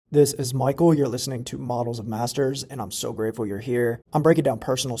This is Michael. You're listening to Models of Masters, and I'm so grateful you're here. I'm breaking down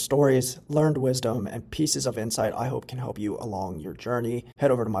personal stories, learned wisdom, and pieces of insight I hope can help you along your journey.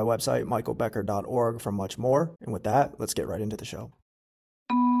 Head over to my website, michaelbecker.org, for much more. And with that, let's get right into the show.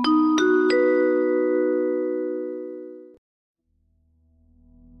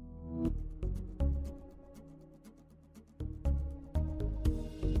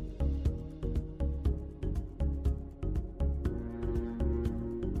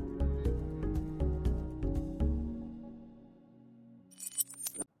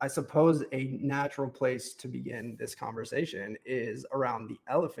 I suppose a natural place to begin this conversation is around the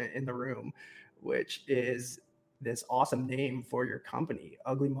elephant in the room, which is this awesome name for your company,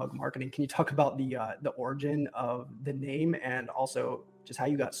 Ugly Mug Marketing. Can you talk about the origin of the name and also just how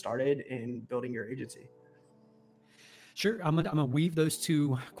you got started in building your agency? Sure. I'm gonna weave those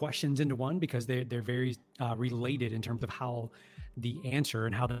two questions into one because they're very related in terms of how the answer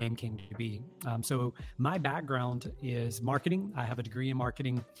and how the name came to be. So my background is marketing. I have a degree in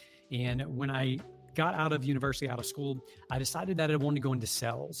marketing. And when I got out of university, out of school, I decided that I wanted to go into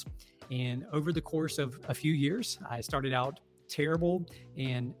sales. And over the course of a few years, I started out terrible,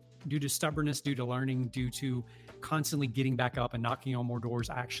 and due to stubbornness, due to learning, due to constantly getting back up and knocking on more doors,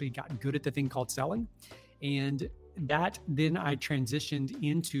 I actually got good at the thing called selling. And that then I transitioned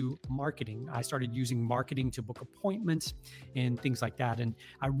into marketing. I started using marketing to book appointments and things like that. And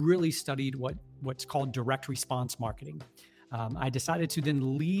I really studied what's called direct response marketing. I decided to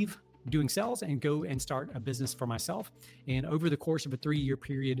then leave doing sales and go and start a business for myself. And over the course of a 3-year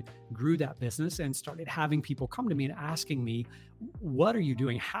period, grew that business and started having people come to me and asking me, what are you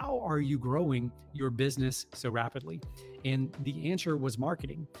doing? How are you growing your business so rapidly? And the answer was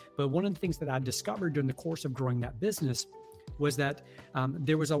marketing. But one of the things that I discovered during the course of growing that business was that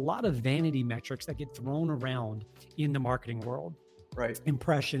there was a lot of vanity metrics that get thrown around in the marketing world. Right.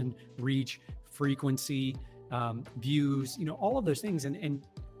 Impression, reach, frequency, views, all of those things. And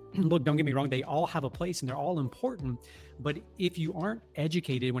look, don't get me wrong, they all have a place and they're all important. But if you aren't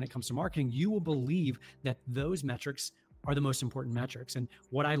educated when it comes to marketing, you will believe that those metrics are the most important metrics. And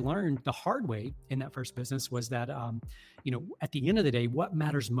what I learned the hard way in that first business was that, at the end of the day, what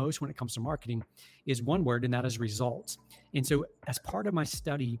matters most when it comes to marketing is one word, and that is results. And so as part of my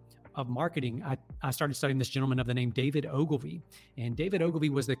study of marketing, I started studying this gentleman of the name David Ogilvy. And David Ogilvy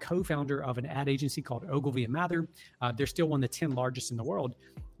was the co-founder of an ad agency called Ogilvy and Mather. They're still one of the 10 largest in the world.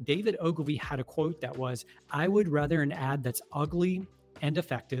 David Ogilvy had a quote that was, "I would rather an ad that's ugly and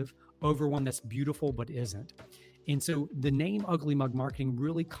effective over one that's beautiful but isn't." And so the name Ugly Mug Marketing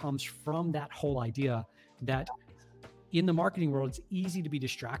really comes from that whole idea that in the marketing world, it's easy to be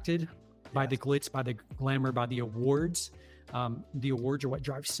distracted by the glitz, by the glamour, by the awards. The awards are what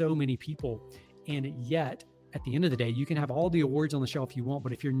drive so many people. And yet, at the end of the day, you can have all the awards on the shelf you want,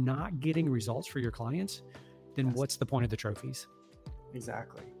 but if you're not getting results for your clients, then what's the point of the trophies?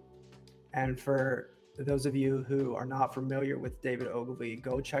 Exactly. And for those of you who are not familiar with David Ogilvy,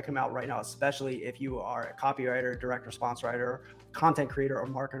 go check him out right now, especially if you are a copywriter, direct response writer, content creator, or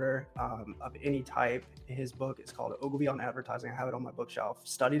marketer of any type. His book is called Ogilvy on Advertising. I have it on my bookshelf.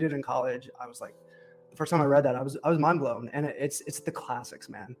 Studied it in college. I was like, the first time I read that, I was mind blown. And it's the classics,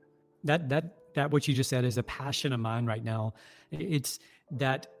 man. That what you just said is a passion of mine right now. It's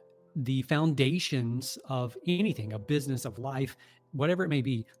that the foundations of anything, a business, of life, whatever it may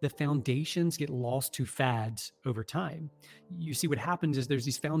be, the foundations get lost to fads over time. You see what happens is there's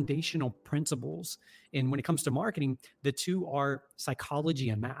these foundational principles. And when it comes to marketing, the two are psychology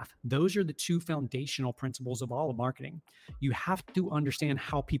and math. Those are the two foundational principles of all of marketing. You have to understand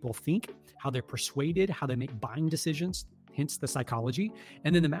how people think, how they're persuaded, how they make buying decisions, hence the psychology.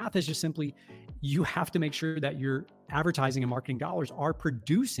 And then the math is just simply, you have to make sure that your advertising and marketing dollars are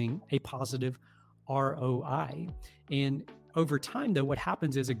producing a positive ROI. And over time, though, what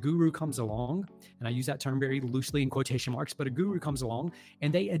happens is a guru comes along, and I use that term very loosely in quotation marks, but a guru comes along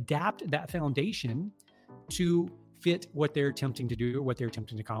and they adapt that foundation to fit what they're attempting to do or what they're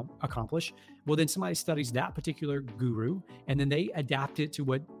attempting to accomplish. Well, then somebody studies that particular guru and then they adapt it to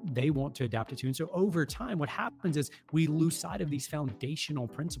what they want to adapt it to. And so over time, what happens is we lose sight of these foundational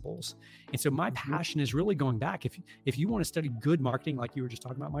principles. And so my passion is really going back. If you want to study good marketing, like you were just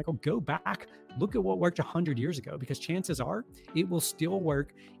talking about, Michael, go back, look at what worked 100 years ago, because chances are it will still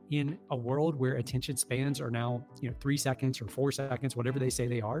work in a world where attention spans are now, 3 seconds or 4 seconds, whatever they say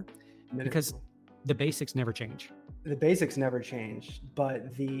they are, because the basics never change. The basics never change,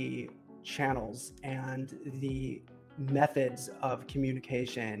 but the channels and the methods of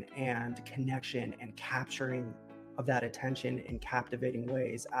communication and connection and capturing of that attention in captivating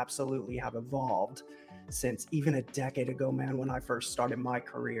ways absolutely have evolved. since even a decade ago, man, when I first started my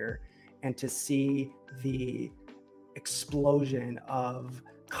career. And to see the explosion of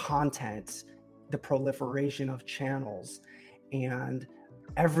content, the proliferation of channels, and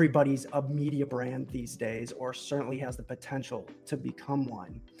everybody's a media brand these days, or certainly has the potential to become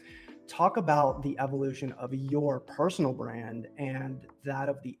one. Talk about the evolution of your personal brand and that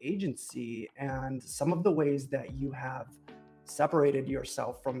of the agency, and some of the ways that you have separated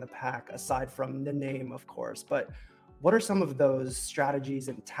yourself from the pack, aside from the name, of course. But what are some of those strategies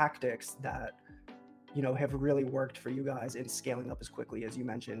and tactics that, have really worked for you guys in scaling up as quickly as you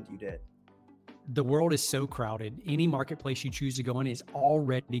mentioned you did? The world is so crowded. Any marketplace you choose to go in is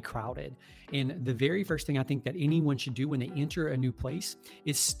already crowded. And the very first thing I think that anyone should do when they enter a new place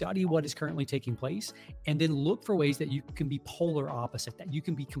is study what is currently taking place, and then look for ways that you can be polar opposite, that you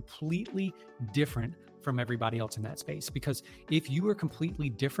can be completely different from everybody else in that space. Because if you are completely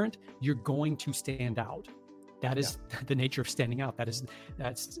different, you're going to stand out. That is the nature of standing out.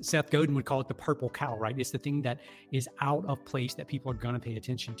 That's Seth Godin would call it the purple cow, right? It's the thing that is out of place that people are going to pay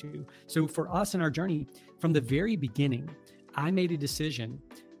attention to. So for us in our journey, from the very beginning, I made a decision,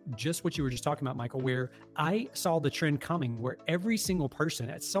 just what you were just talking about, Michael, where I saw the trend coming, where every single person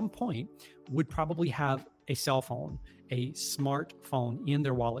at some point would probably have a cell phone, a smartphone in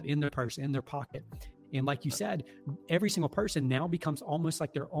their wallet, in their purse, in their pocket. And like you said, every single person now becomes almost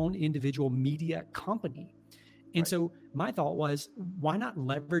like their own individual media company. And so my thought was, why not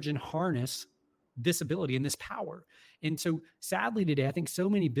leverage and harness this ability and this power? And so sadly today, I think so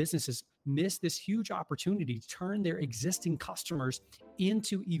many businesses miss this huge opportunity to turn their existing customers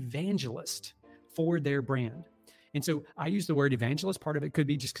into evangelists for their brand. And so I use the word evangelist. Part of it could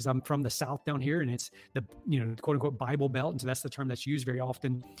be just because I'm from the South down here, and it's the quote unquote Bible Belt. And so that's the term that's used very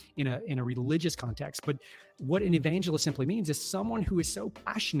often in a religious context. But what an evangelist simply means is someone who is so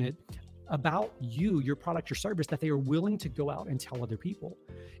passionate about you, your product, your service, that they are willing to go out and tell other people.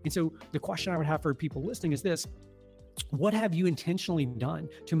 And so the question I would have for people listening is this: what have you intentionally done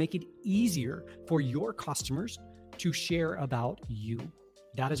to make it easier for your customers to share about you?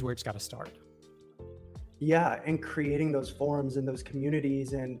 That is where it's got to start. Yeah, and creating those forums and those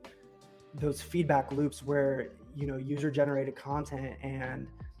communities and those feedback loops where, user-generated content and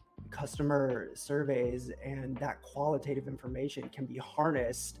customer surveys and that qualitative information can be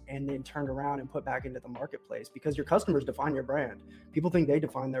harnessed and then turned around and put back into the marketplace, because your customers define your brand. People think they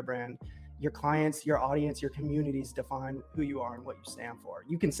define their brand. Your clients, your audience, your communities define who you are and what you stand for.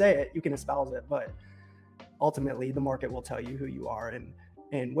 You can say it, you can espouse it, but ultimately the market will tell you who you are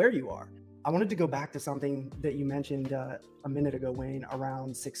and where you are. I wanted to go back to something that you mentioned a minute ago, Wayne,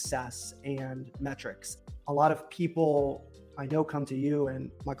 around success and metrics. A lot of people I know come to you,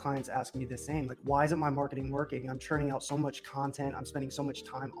 and my clients ask me the same, like, why isn't my marketing working? I'm churning out so much content. I'm spending so much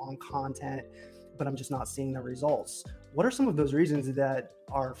time on content, but I'm just not seeing the results. What are some of those reasons that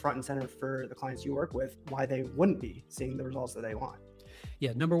are front and center for the clients you work with, why they wouldn't be seeing the results that they want?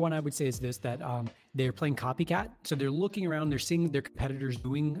 Yeah, number one, I would say is this, that they're playing copycat. So they're looking around, they're seeing their competitors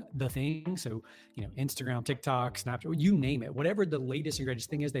doing the thing. So, Instagram, TikTok, Snapchat, you name it, whatever the latest and greatest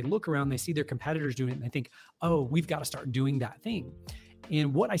thing is, they look around, they see their competitors doing it, and they think, oh, we've got to start doing that thing.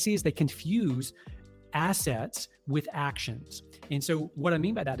 And what I see is they confuse assets with actions. And so what I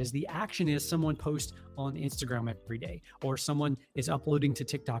mean by that is the action is someone posts on Instagram every day, or someone is uploading to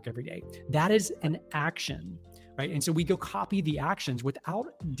TikTok every day. That is an action. Right. And so we go copy the actions without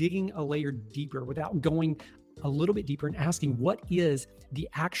digging a layer deeper, without going a little bit deeper and asking what is the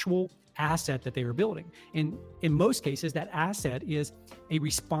actual asset that they are building. And in most cases, that asset is a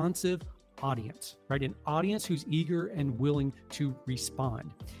responsive audience, right? An audience who's eager and willing to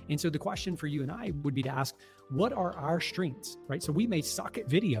respond. And so the question for you and I would be to ask, what are our strengths, right? So we may suck at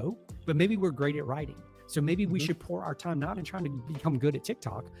video, but maybe we're great at writing. So maybe we should pour our time not in trying to become good at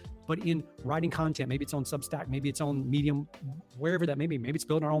TikTok, but in writing content. Maybe it's on Substack, maybe it's on Medium, wherever that may be. Maybe it's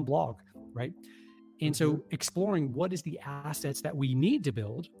building our own blog, right? And so exploring what is the assets that we need to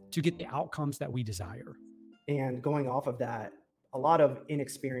build to get the outcomes that we desire. And going off of that, a lot of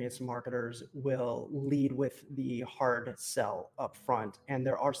inexperienced marketers will lead with the hard sell up front. And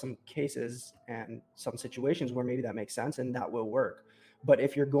there are some cases and some situations where maybe that makes sense and that will work. But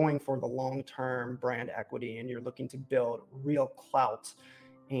if you're going for the long-term brand equity and you're looking to build real clout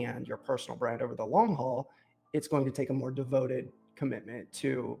and your personal brand over the long haul, it's going to take a more devoted commitment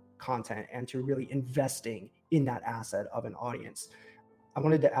to content and to really investing in that asset of an audience. I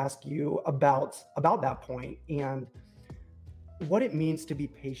wanted to ask you about that point and what it means to be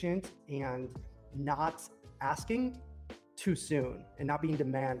patient and not asking too soon and not being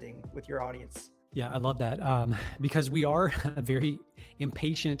demanding with your audience Yeah, I love that, because we are a very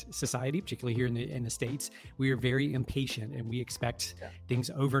impatient society, particularly here in the States. We are very impatient, and we expect things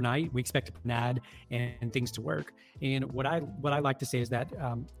overnight. We expect an ad and things to work. And what I like to say is that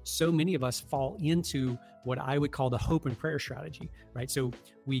so many of us fall into what I would call the hope and prayer strategy, right? So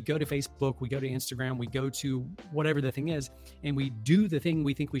we go to Facebook, we go to Instagram, we go to whatever the thing is, and we do the thing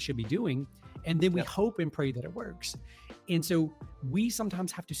we think we should be doing, and then we hope and pray that it works. And so we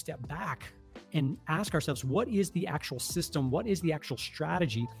sometimes have to step back and ask ourselves, what is the actual system? What is the actual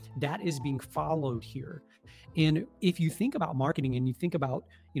strategy that is being followed here? And if you think about marketing and you think about,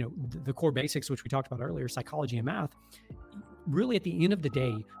 the core basics, which we talked about earlier, psychology and math, really at the end of the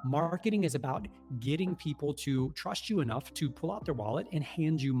day, marketing is about getting people to trust you enough to pull out their wallet and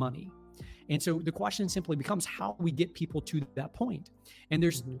hand you money. And so the question simply becomes how we get people to that point. And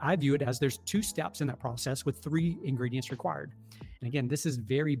I view it as there's 2 steps in that process with 3 ingredients required. And again, this is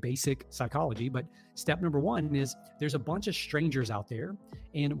very basic psychology, but step number 1 is there's a bunch of strangers out there.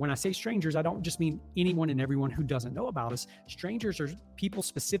 And when I say strangers, I don't just mean anyone and everyone who doesn't know about us. Strangers are people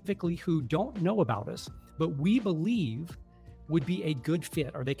specifically who don't know about us, but we believe would be a good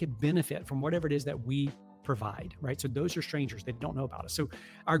fit, or they could benefit from whatever it is that we provide, right? So those are strangers. They don't know about us. So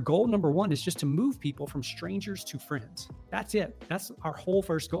our goal number 1 is just to move people from strangers to friends. That's it. That's our whole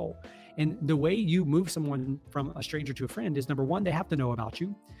first goal. And the way you move someone from a stranger to a friend is, number 1, they have to know about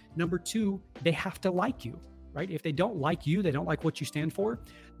you. Number 2, they have to like you, right? If they don't like you, they don't like what you stand for,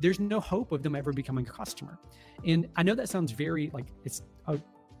 there's no hope of them ever becoming a customer. And I know that sounds very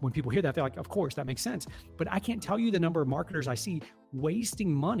when people hear that, they're like, of course, that makes sense. But I can't tell you the number of marketers I see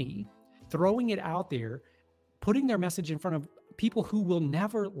wasting money, throwing it out there, putting their message in front of people who will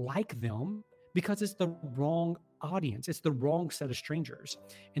never like them because it's the wrong audience. It's the wrong set of strangers.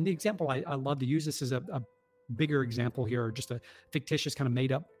 And the example I love to use, this as a bigger example here, or just a fictitious kind of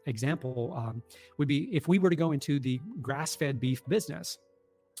made up example, would be if we were to go into the grass-fed beef business,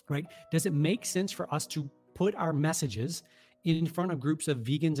 right? Does it make sense for us to put our messages in front of groups of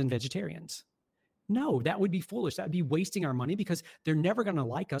vegans and vegetarians? No, that would be foolish. That would be wasting our money, because they're never going to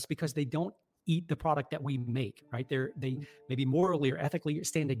like us because they don't eat the product that we make, right? They maybe morally or ethically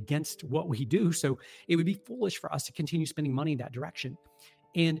stand against what we do. So it would be foolish for us to continue spending money in that direction.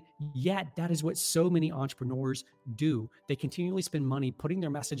 And yet that is what so many entrepreneurs do. They continually spend money putting their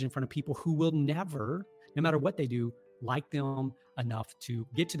message in front of people who will never, no matter what they do, like them enough to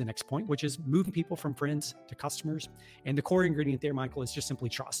get to the next point, which is moving people from friends to customers. And the core ingredient there, Michael, is just simply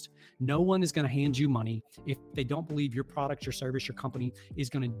trust. No one is going to hand you money if they don't believe your product, your service, your company is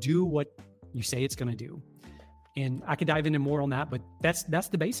going to do what you say it's going to do. And I could dive into more on that, but that's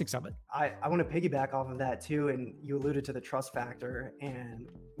the basics of it. I want to piggyback off of that too. And you alluded to the trust factor, and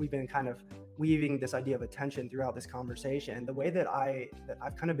we've been kind of weaving this idea of attention throughout this conversation. The way that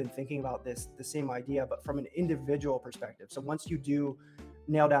I've kind of been thinking about the same idea, but from an individual perspective. So once you do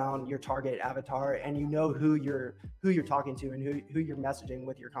nail down your target avatar and you know who you're talking to and who you're messaging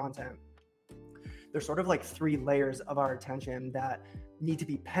with your content, there's sort of like 3 layers of our attention that need to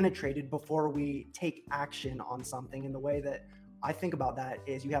be penetrated before we take action on something. And the way that I think about that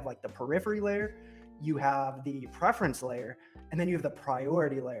is you have like the periphery layer, you have the preference layer, and then you have the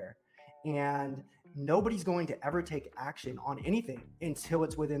priority layer. And nobody's going to ever take action on anything until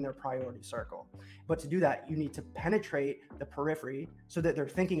it's within their priority circle. But to do that, you need to penetrate the periphery so that they're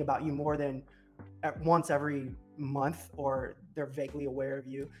thinking about you more than once every month, or they're vaguely aware of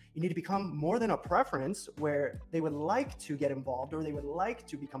you. You need to become more than a preference where they would like to get involved, or they would like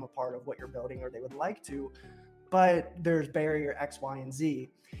to become a part of what you're building, or they would like to, but there's barrier X, Y, and Z.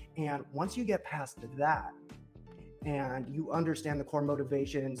 And once you get past that and you understand the core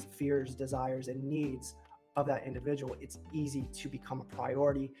motivations, fears, desires, and needs of that individual, it's easy to become a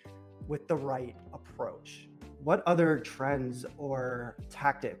priority with the right approach. What other trends or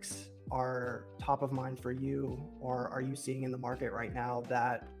tactics are top of mind for you, or are you seeing in the market right now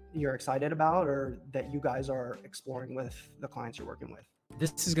that you're excited about, or that you guys are exploring with the clients you're working with?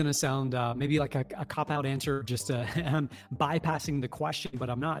 This is going to sound maybe like a cop-out answer, just bypassing the question, but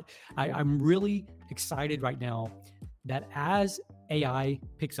I'm not. I'm really excited right now that as AI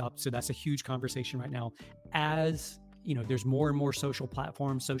picks up, so that's a huge conversation right now, as there's more and more social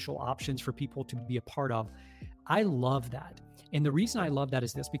platforms, social options for people to be a part of. I love that. And the reason I love that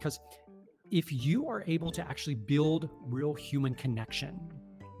is this, because if you are able to actually build real human connection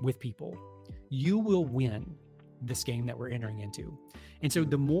with people, you will win this game that we're entering into. And so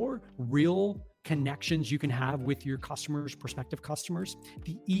the more real connections you can have with your customers, prospective customers,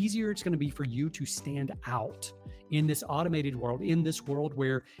 the easier it's going to be for you to stand out in this automated world, in this world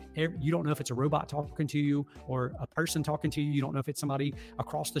where you don't know if it's a robot talking to you or a person talking to you. You don't know if it's somebody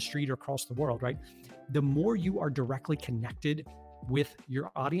across the street or across the world, right? The more you are directly connected with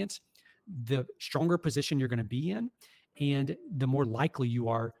your audience, the stronger position you're going to be in, and the more likely you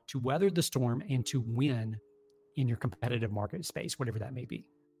are to weather the storm and to win in your competitive market space, whatever that may be.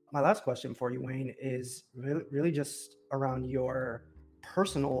 My last question for you, Wayne, is really just around your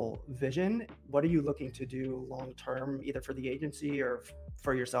personal vision. What are you looking to do long term, either for the agency or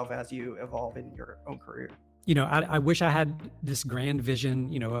for yourself as you evolve in your own career? I wish I had this grand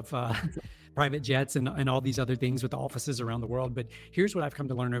vision, of private jets and all these other things with offices around the world. But here's what I've come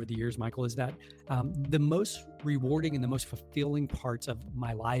to learn over the years, Michael, is that the most rewarding and the most fulfilling parts of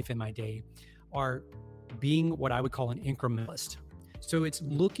my life and my day are being what I would call an incrementalist. So it's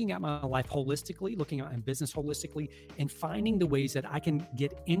looking at my life holistically, looking at my business holistically, and finding the ways that I can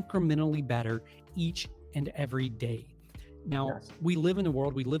get incrementally better each and every day. Now, we live in a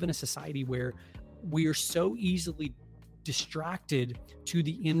world, we live in a society where we are so easily distracted to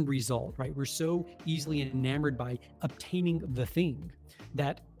the end result, right? We're so easily enamored by obtaining the thing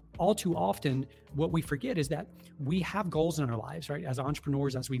that all too often what we forget is that we have goals in our lives, right? As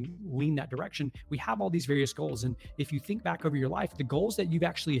entrepreneurs, as we lean that direction, we have all these various goals. And if you think back over your life, the goals that you've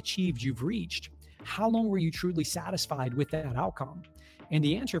actually achieved, you've reached, how long were you truly satisfied with that outcome? And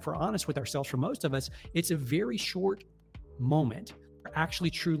the answer, if we're honest with ourselves, for most of us, it's a very short moment. We're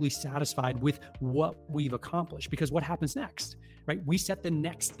actually truly satisfied with what we've accomplished, because what happens next, right? We set the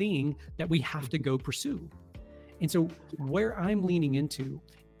next thing that we have to go pursue. And so where I'm leaning into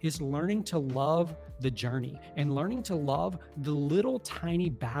is learning to love the journey and learning to love the little tiny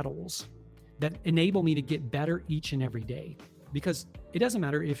battles that enable me to get better each and every day. Because it doesn't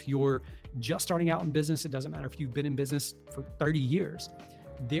matter if you're just starting out in business. It doesn't matter if you've been in business for 30 years.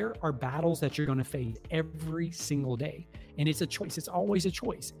 There are battles that you're going to face every single day. And it's a choice. It's always a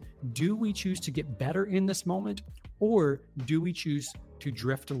choice. Do we choose to get better in this moment, or do we choose to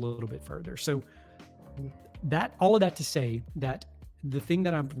drift a little bit further? So all of that to say that the thing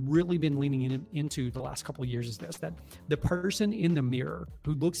that I've really been leaning into the last couple of years is this, that the person in the mirror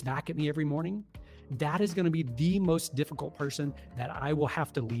who looks back at me every morning, that is going to be the most difficult person that I will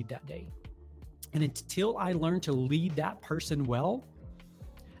have to lead that day. And until I learn to lead that person well,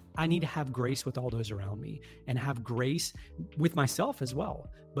 I need to have grace with all those around me and have grace with myself as well.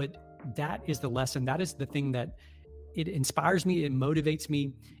 But that is the lesson. That is the thing that it inspires me, it motivates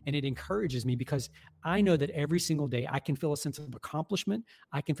me, and it encourages me, because I know that every single day I can feel a sense of accomplishment.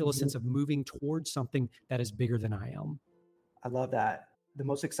 I can feel a sense of moving towards something that is bigger than I am. I love that. The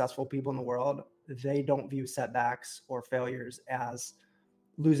most successful people in the world, they don't view setbacks or failures as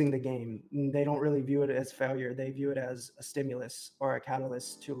losing the game. They don't really view it as failure. They view it as a stimulus or a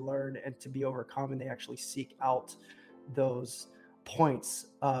catalyst to learn and to be overcome. And they actually seek out those points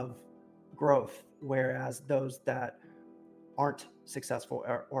of growth. Whereas those that aren't successful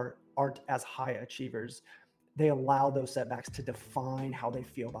or aren't as high achievers, they allow those setbacks to define how they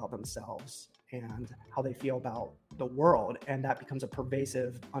feel about themselves and how they feel about the world. And that becomes a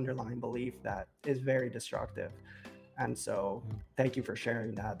pervasive underlying belief that is very destructive. And so thank you for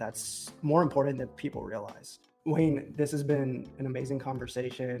sharing that. That's more important than people realize. Wayne, this has been an amazing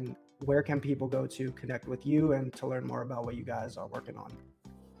conversation. Where can people go to connect with you and to learn more about what you guys are working on?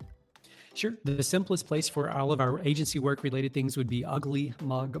 Sure. The simplest place for all of our agency work related things would be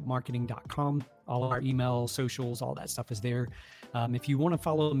uglymugmarketing.com. All of our emails, socials, all that stuff is there. If you want to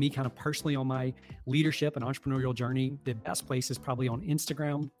follow me kind of personally on my leadership and entrepreneurial journey, the best place is probably on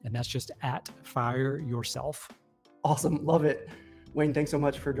Instagram, and that's just @fireyourself. Awesome. Love it. Wayne, thanks so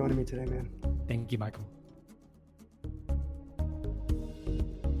much for joining me today, man. Thank you, Michael.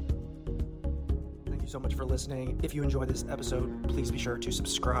 So much for listening. If you enjoyed this episode, please be sure to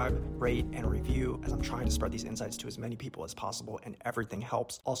subscribe, rate, and review, as I'm trying to spread these insights to as many people as possible, and everything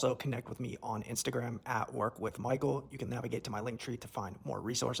helps. Also, connect with me on Instagram @workwithmichael. You can navigate to my link tree to find more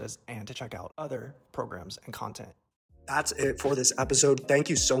resources and to check out other programs and content. That's it for this episode. Thank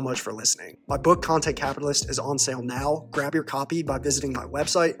you so much for listening. My book, Content Capitalist, is on sale now. Grab your copy by visiting my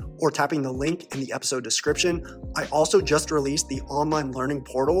website or tapping the link in the episode description. I also just released the online learning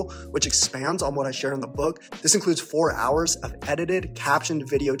portal, which expands on what I share in the book. This includes 4 hours of edited, captioned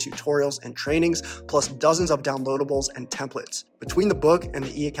video tutorials and trainings, plus dozens of downloadables and templates. Between the book and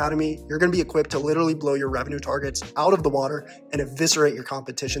the E-Academy, you're going to be equipped to literally blow your revenue targets out of the water and eviscerate your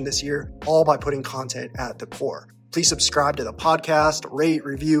competition this year, all by putting content at the core. Please subscribe to the podcast, rate,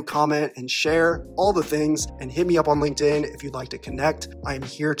 review, comment, and share all the things. And hit me up on LinkedIn if you'd like to connect. I am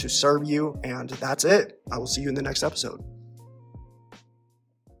here to serve you. And that's it. I will see you in the next episode.